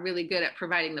Tanya are really good at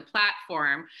providing the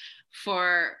platform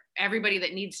for everybody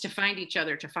that needs to find each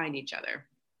other to find each other.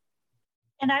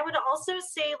 And I would also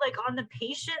say, like, on the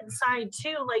patient side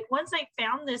too, like once I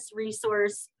found this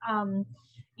resource,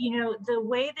 the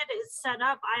way that it's set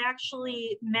up, I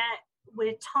actually met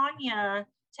with Tanya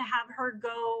to have her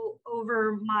go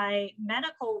over my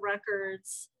medical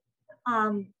records,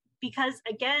 because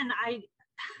again, I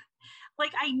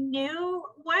knew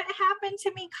what happened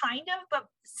to me kind of, but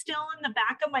still in the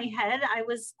back of my head, I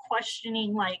was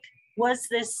questioning, like, was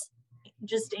this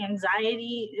just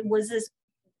anxiety? Was this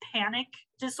panic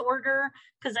disorder?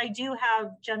 Because I do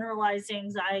have generalized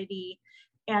anxiety,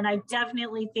 and I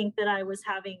definitely think that I was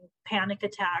having panic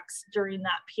attacks during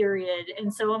that period.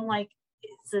 And so I'm like,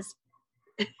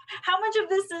 how much of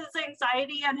this is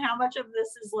anxiety and how much of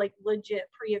this is like legit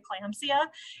preeclampsia?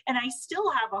 And I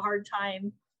still have a hard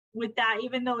time with that,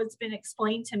 even though it's been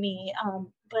explained to me.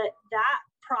 But that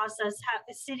process,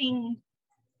 sitting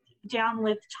down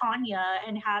with Tanya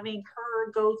and having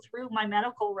her go through my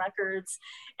medical records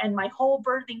and my whole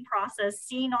birthing process,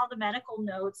 seeing all the medical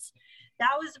notes,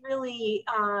 that was really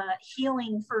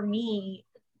healing for me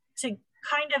to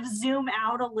kind of zoom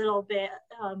out a little bit.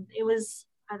 It was,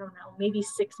 I don't know, maybe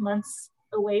 6 months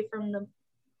away from the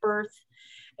birth,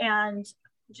 and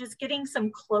just getting some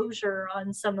closure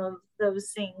on some of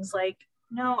those things. Like,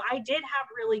 no, I did have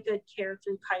really good care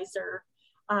through Kaiser.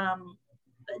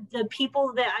 The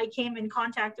people that I came in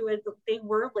contact with, they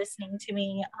were listening to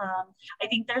me. I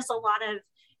think there's a lot of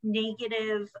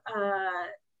negative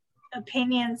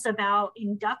opinions about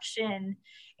induction,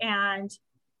 and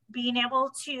being able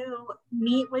to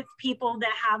meet with people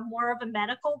that have more of a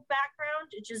medical background,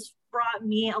 it just brought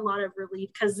me a lot of relief.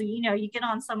 Because, you get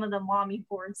on some of the mommy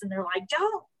boards and they're like,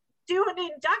 don't do an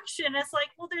induction. It's like,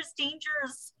 well, there's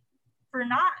dangers for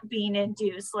not being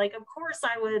induced. Like, of course,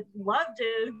 I would love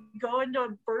to go into a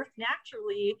birth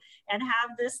naturally and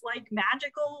have this like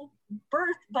magical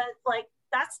birth, but like,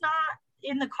 that's not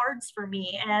in the cards for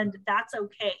me, and that's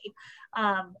okay.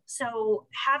 So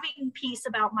having peace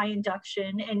about my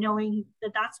induction and knowing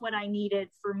that that's what I needed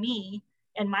for me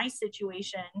and my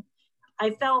situation,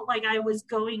 I felt like I was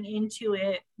going into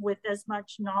it with as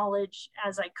much knowledge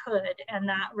as I could, and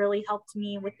that really helped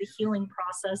me with the healing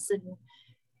process. And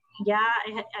yeah,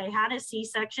 I had a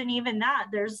C-section. Even that,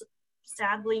 there's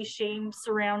sadly shame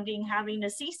surrounding having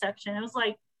a C-section. It was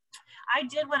like, I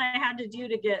did what I had to do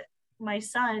to get my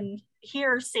son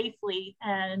here safely,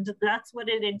 and that's what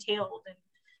it entailed. And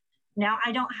now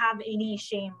I don't have any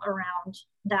shame around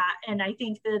that. And I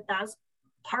think that that's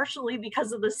partially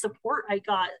because of the support I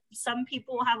got. Some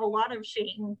people have a lot of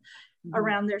shame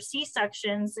around their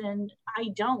C-sections, and I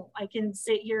don't. I can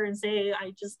sit here and say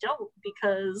I just don't,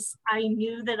 because I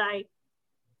knew that I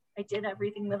did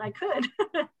everything that I could.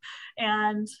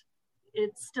 And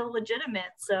it's still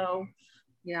legitimate. So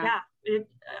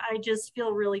I just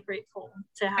feel really grateful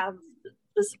to have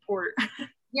the support.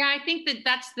 Yeah, I think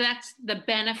that's the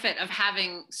benefit of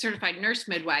having certified nurse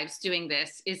midwives doing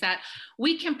this, is that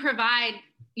we can provide,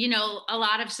 you know, a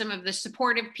lot of some of the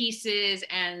supportive pieces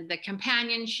and the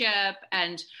companionship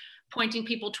and pointing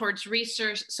people towards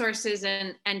research sources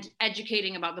and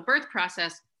educating about the birth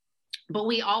process. But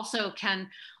we also can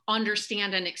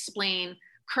understand and explain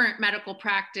current medical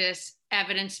practice,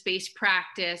 evidence-based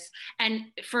practice. And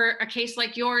for a case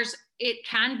like yours, it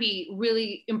can be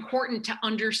really important to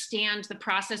understand the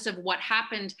process of what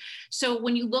happened. So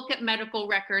when you look at medical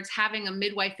records, having a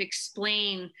midwife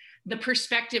explain the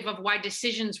perspective of why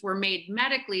decisions were made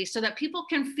medically so that people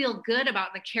can feel good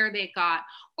about the care they got,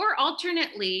 or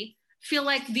alternately, feel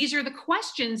like these are the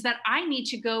questions that I need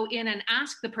to go in and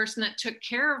ask the person that took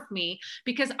care of me,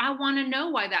 because I want to know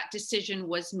why that decision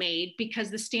was made,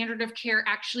 because the standard of care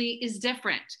actually is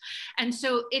different. And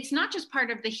so it's not just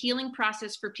part of the healing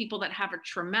process for people that have a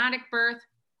traumatic birth.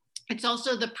 It's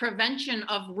also the prevention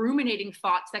of ruminating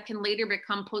thoughts that can later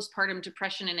become postpartum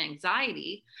depression and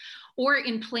anxiety. Or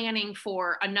in planning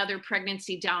for another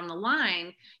pregnancy down the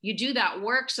line, you do that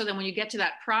work so that when you get to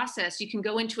that process, you can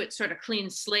go into it sort of clean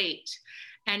slate,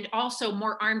 and also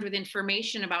more armed with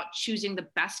information about choosing the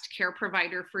best care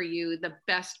provider for you, the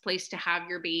best place to have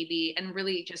your baby, and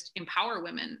really just empower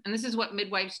women. And this is what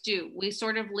midwives do. We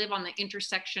sort of live on the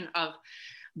intersection of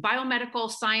biomedical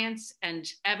science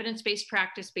and evidence-based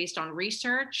practice based on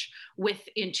research with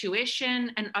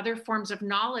intuition and other forms of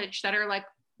knowledge that are like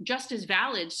just as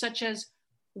valid, such as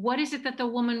what is it that the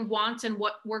woman wants and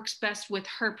what works best with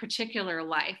her particular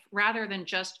life, rather than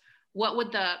just what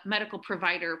would the medical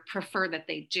provider prefer that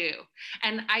they do.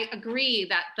 And I agree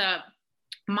that the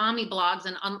mommy blogs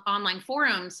and online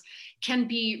forums can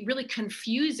be really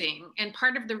confusing. And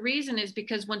part of the reason is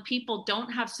because when people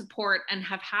don't have support and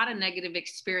have had a negative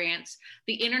experience,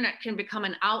 the internet can become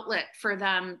an outlet for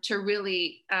them to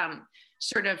really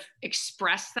sort of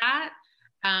express that.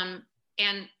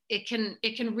 And it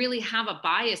can really have a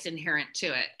bias inherent to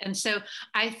it. And so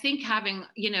I think having,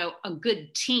 you know, a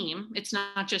good team, it's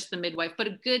not just the midwife, but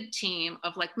a good team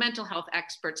of like mental health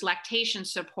experts, lactation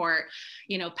support,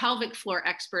 you know, pelvic floor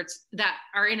experts that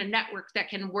are in a network that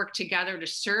can work together to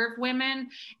serve women.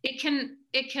 It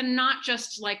can not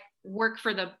just like work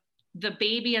for the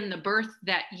baby and the birth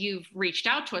that you've reached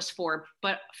out to us for,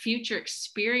 but future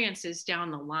experiences down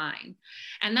the line.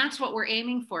 And that's what we're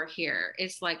aiming for here.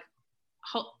 It's like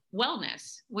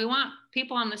wellness. We want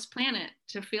people on this planet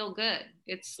to feel good.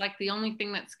 It's like the only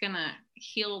thing that's gonna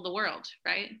heal the world,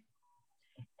 right?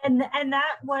 And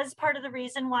that was part of the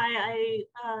reason why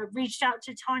I reached out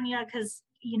to Tanya, because,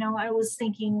 you know, I was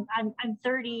thinking I'm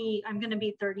 30, I'm gonna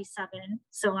be 37,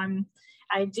 so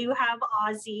I do have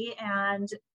Ozzy, and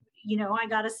you know, I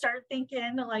got to start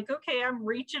thinking like, okay, I'm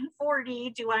reaching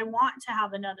 40. Do I want to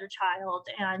have another child?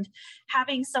 And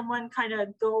having someone kind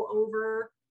of go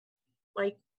over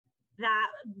like that,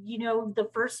 you know, the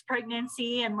first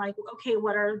pregnancy and like, okay,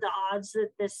 what are the odds that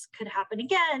this could happen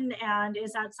again? And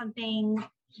is that something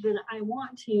that I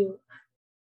want to?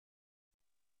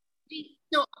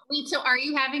 So are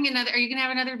you going to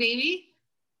have another baby?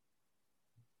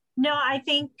 No, I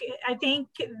think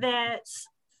that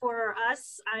for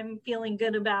us, I'm feeling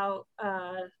good about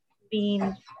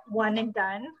being one and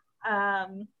done.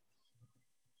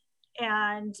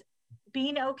 And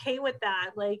being okay with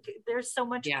that. Like there's so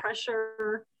much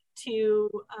pressure to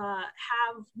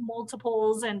have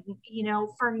multiples. And, you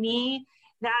know, for me,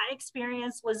 that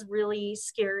experience was really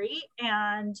scary.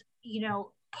 And, you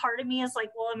know, part of me is like,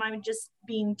 well, am I just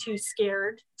being too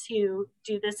scared to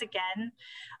do this again?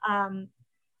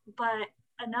 But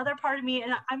another part of me,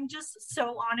 and I'm just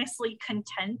so honestly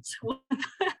content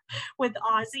with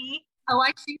Ozzy. Oh,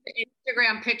 I see the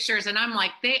Instagram pictures and I'm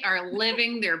like, they are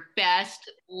living their best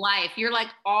life. You're like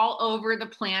all over the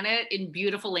planet in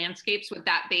beautiful landscapes with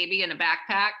that baby in a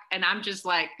backpack. And I'm just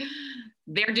like,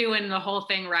 they're doing the whole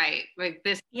thing right. Like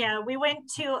this. Yeah, we went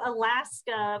to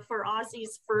Alaska for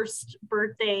Ozzy's first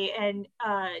birthday, and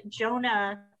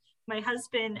Jonah, my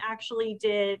husband, actually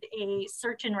did a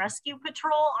search and rescue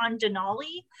patrol on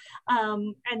Denali.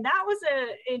 And that was an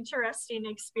interesting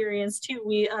experience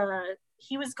too.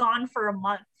 He was gone for a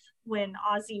month when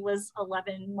Ozzy was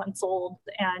 11 months old.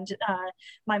 And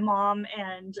my mom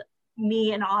and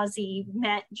me and Ozzy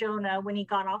met Jonah when he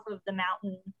got off of the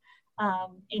mountain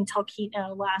in Talkeetna,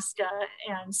 Alaska,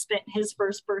 and spent his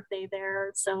first birthday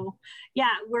there. So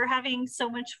yeah, we're having so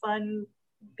much fun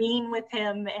being with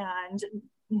him and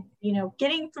you know,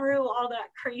 getting through all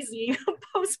that crazy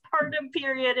postpartum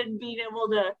period and being able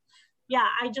to, yeah,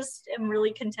 I just am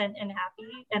really content and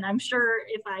happy. And I'm sure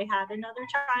if I had another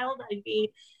child, I'd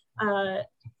be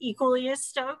equally as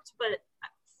stoked. But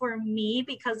for me,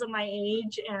 because of my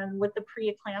age and with the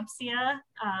preeclampsia,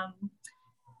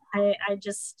 I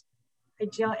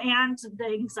don't, and the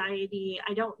anxiety,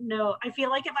 I don't know. I feel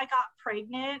like if I got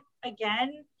pregnant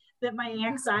again, that my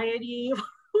anxiety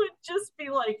would just be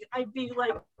like, I'd be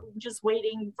like just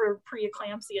waiting for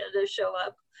preeclampsia to show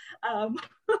up.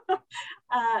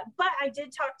 But I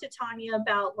did talk to Tanya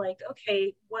about like,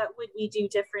 okay, what would we do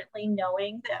differently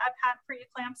knowing that I've had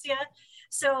preeclampsia?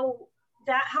 So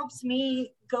that helps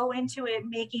me go into it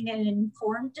making an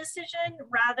informed decision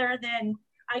rather than,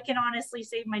 I can honestly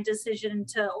say my decision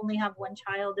to only have one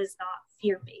child is not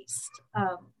fear-based,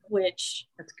 which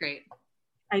that's great.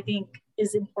 I think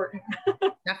is important.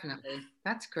 Definitely.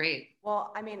 That's great.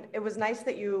 Well, I mean, it was nice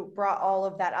that you brought all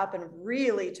of that up and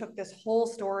really took this whole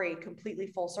story completely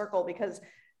full circle, because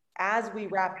as we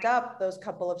wrapped up those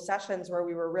couple of sessions where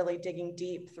we were really digging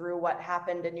deep through what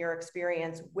happened in your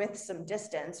experience with some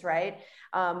distance, right?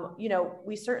 You know,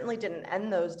 we certainly didn't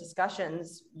end those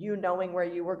discussions, you knowing where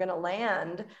you were going to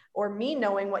land or me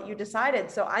knowing what you decided.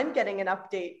 So I'm getting an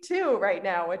update too right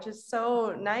now, which is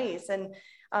so nice. And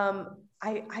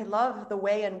I love the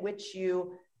way in which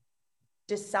you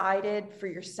decided for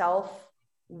yourself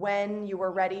when you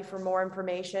were ready for more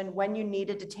information, when you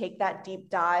needed to take that deep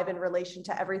dive in relation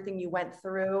to everything you went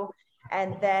through,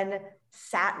 and then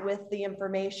sat with the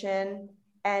information.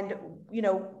 And, you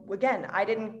know, again, I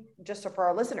didn't, just for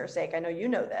our listeners' sake, I know you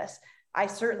know this, I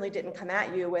certainly didn't come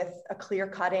at you with a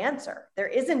clear-cut answer. There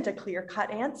isn't a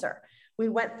clear-cut answer. We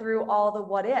went through all the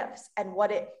what ifs and what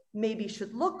it maybe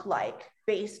should look like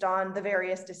based on the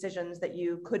various decisions that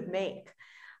you could make.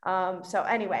 So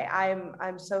anyway,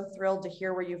 I'm so thrilled to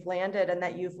hear where you've landed, and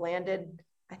that you've landed,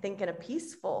 I think, in a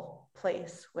peaceful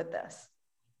place with this.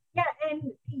 Yeah.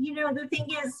 And, you know, the thing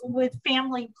is with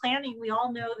family planning, we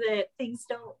all know that things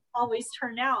don't always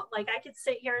turn out. Like I could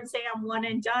sit here and say I'm one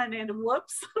and done, and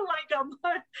whoops, like a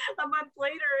month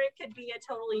later, it could be a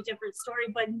totally different story.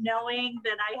 But knowing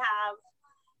that I have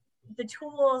the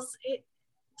tools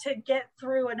to get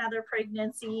through another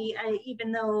pregnancy,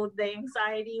 even though the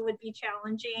anxiety would be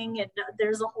challenging, and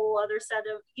there's a whole other set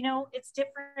of, you know, it's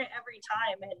different every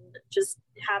time. And just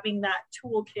having that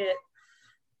toolkit,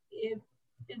 it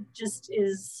just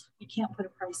is, you can't put a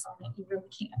price on it. You really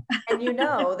can't. And you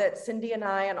know that Cindy and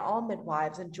I and all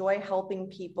midwives enjoy helping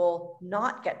people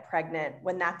not get pregnant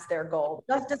when that's their goal,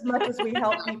 just as much as we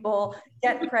help people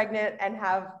get pregnant and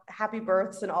have happy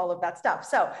births and all of that stuff.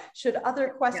 So should other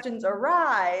questions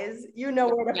arise, you know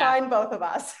where to find both of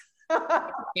us.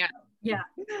 Yeah.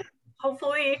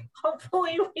 Hopefully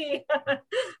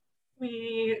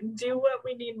we do what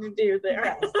we need to do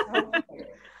there. Yes.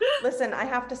 Listen, I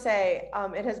have to say,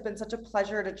 it has been such a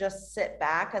pleasure to just sit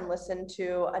back and listen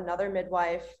to another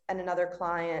midwife and another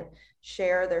client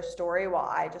share their story while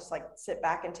I just like sit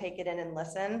back and take it in and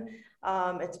listen.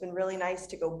 It's been really nice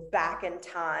to go back in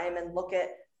time and look at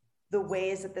the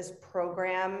ways that this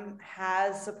program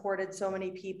has supported so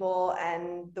many people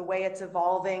and the way it's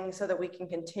evolving so that we can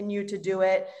continue to do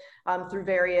it through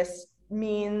various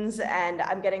means. And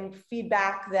I'm getting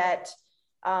feedback that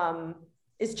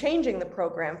is changing the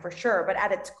program for sure, but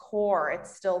at its core,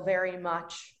 it's still very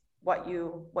much what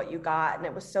you got. And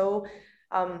it was so,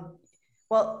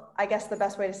 well, I guess the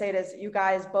best way to say it is you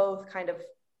guys both kind of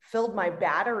filled my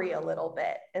battery a little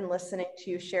bit in listening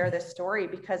to you share this story,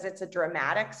 because it's a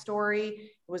dramatic story.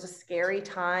 It was a scary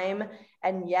time.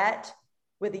 And yet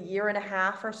with 1.5 years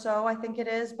or so, I think it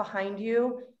is, behind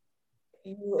you,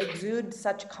 you exude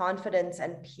such confidence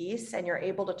and peace, and you're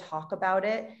able to talk about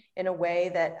it in a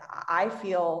way that I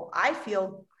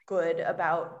feel good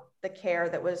about the care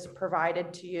that was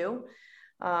provided to you,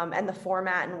 and the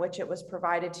format in which it was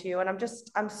provided to you. And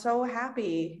I'm so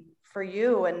happy for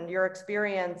you and your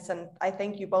experience. And I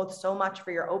thank you both so much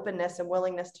for your openness and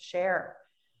willingness to share.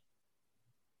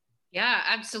 Yeah,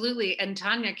 absolutely. And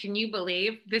Tanya, can you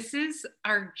believe this is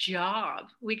our job?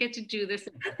 We get to do this.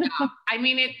 I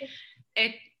mean,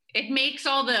 it makes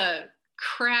all the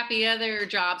crappy other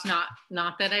jobs,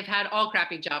 not that I've had all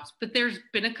crappy jobs, but there's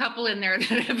been a couple in there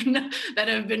that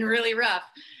have been really rough.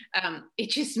 It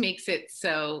just makes it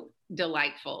so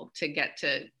delightful to get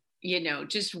to, you know,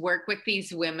 just work with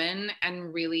these women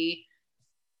and really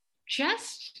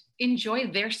just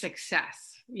enjoy their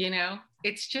success, you know?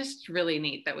 it's just really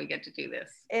neat that we get to do this.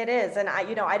 It is. And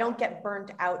I don't get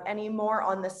burnt out anymore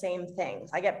on the same things.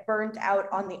 I get burnt out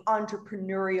on the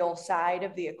entrepreneurial side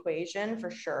of the equation for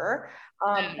sure.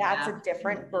 That's a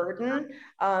different burden.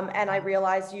 And I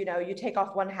realize, you take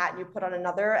off one hat and you put on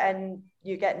another, and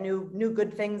you get new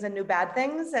good things and new bad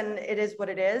things. And it is what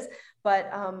it is.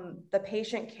 But the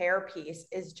patient care piece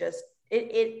is just,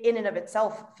 it in and of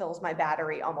itself fills my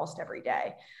battery almost every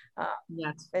day.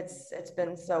 Yes. It's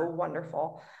been so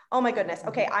wonderful. Oh my goodness.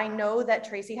 Okay. I know that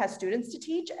Tracy has students to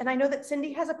teach, and I know that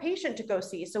Cindy has a patient to go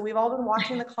see. So we've all been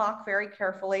watching the clock very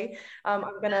carefully. I'm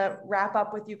going to wrap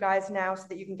up with you guys now so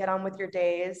that you can get on with your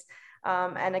days.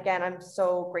 And again, I'm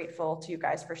so grateful to you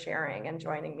guys for sharing and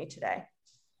joining me today.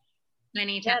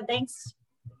 Anytime. Yeah,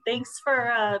 thanks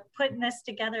for putting this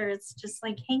together. It's just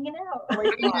like hanging out. I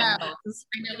know. It's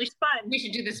fun. We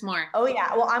should do this more. Oh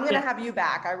yeah. Well, I'm going to have you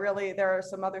back. There are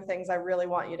some other things I really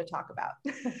want you to talk about.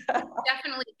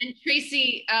 Definitely. And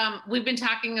Tracy, we've been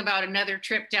talking about another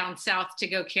trip down south to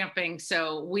go camping.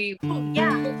 So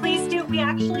yeah, please do. We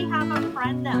actually have a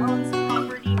friend that owns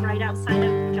property right outside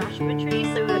of Joshua Tree.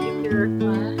 So if you're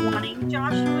wanting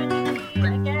Joshua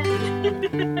Tree again.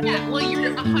 Yeah, well,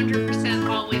 you're 100%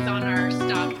 always on our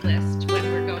stop list when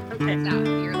we're going south.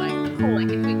 You're like, cool.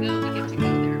 Like if we go, we get to go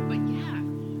there. But yeah,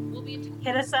 we'll be in touch.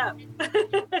 Hit us up.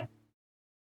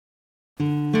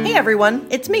 Hey everyone,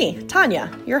 it's me,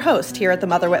 Tanya, your host here at the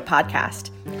Mother Wit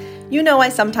Podcast. I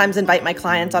sometimes invite my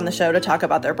clients on the show to talk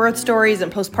about their birth stories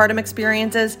and postpartum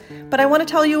experiences, but I want to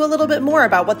tell you a little bit more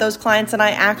about what those clients and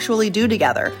I actually do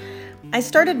together. I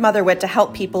started Mother Wit to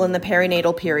help people in the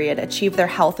perinatal period achieve their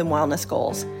health and wellness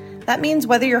goals. That means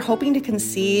whether you're hoping to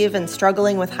conceive and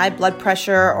struggling with high blood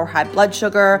pressure or high blood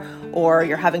sugar, or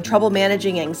you're having trouble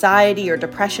managing anxiety or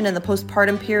depression in the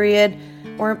postpartum period,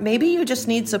 or maybe you just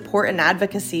need support and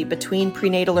advocacy between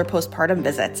prenatal or postpartum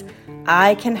visits,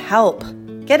 I can help.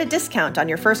 Get a discount on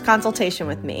your first consultation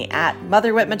with me at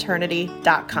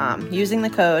motherwitmaternity.com using the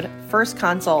code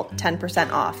FIRSTCONSULT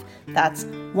 10% off. That's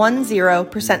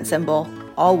 10% symbol,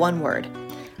 all one word.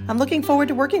 I'm looking forward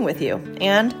to working with you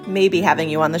and maybe having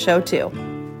you on the show too.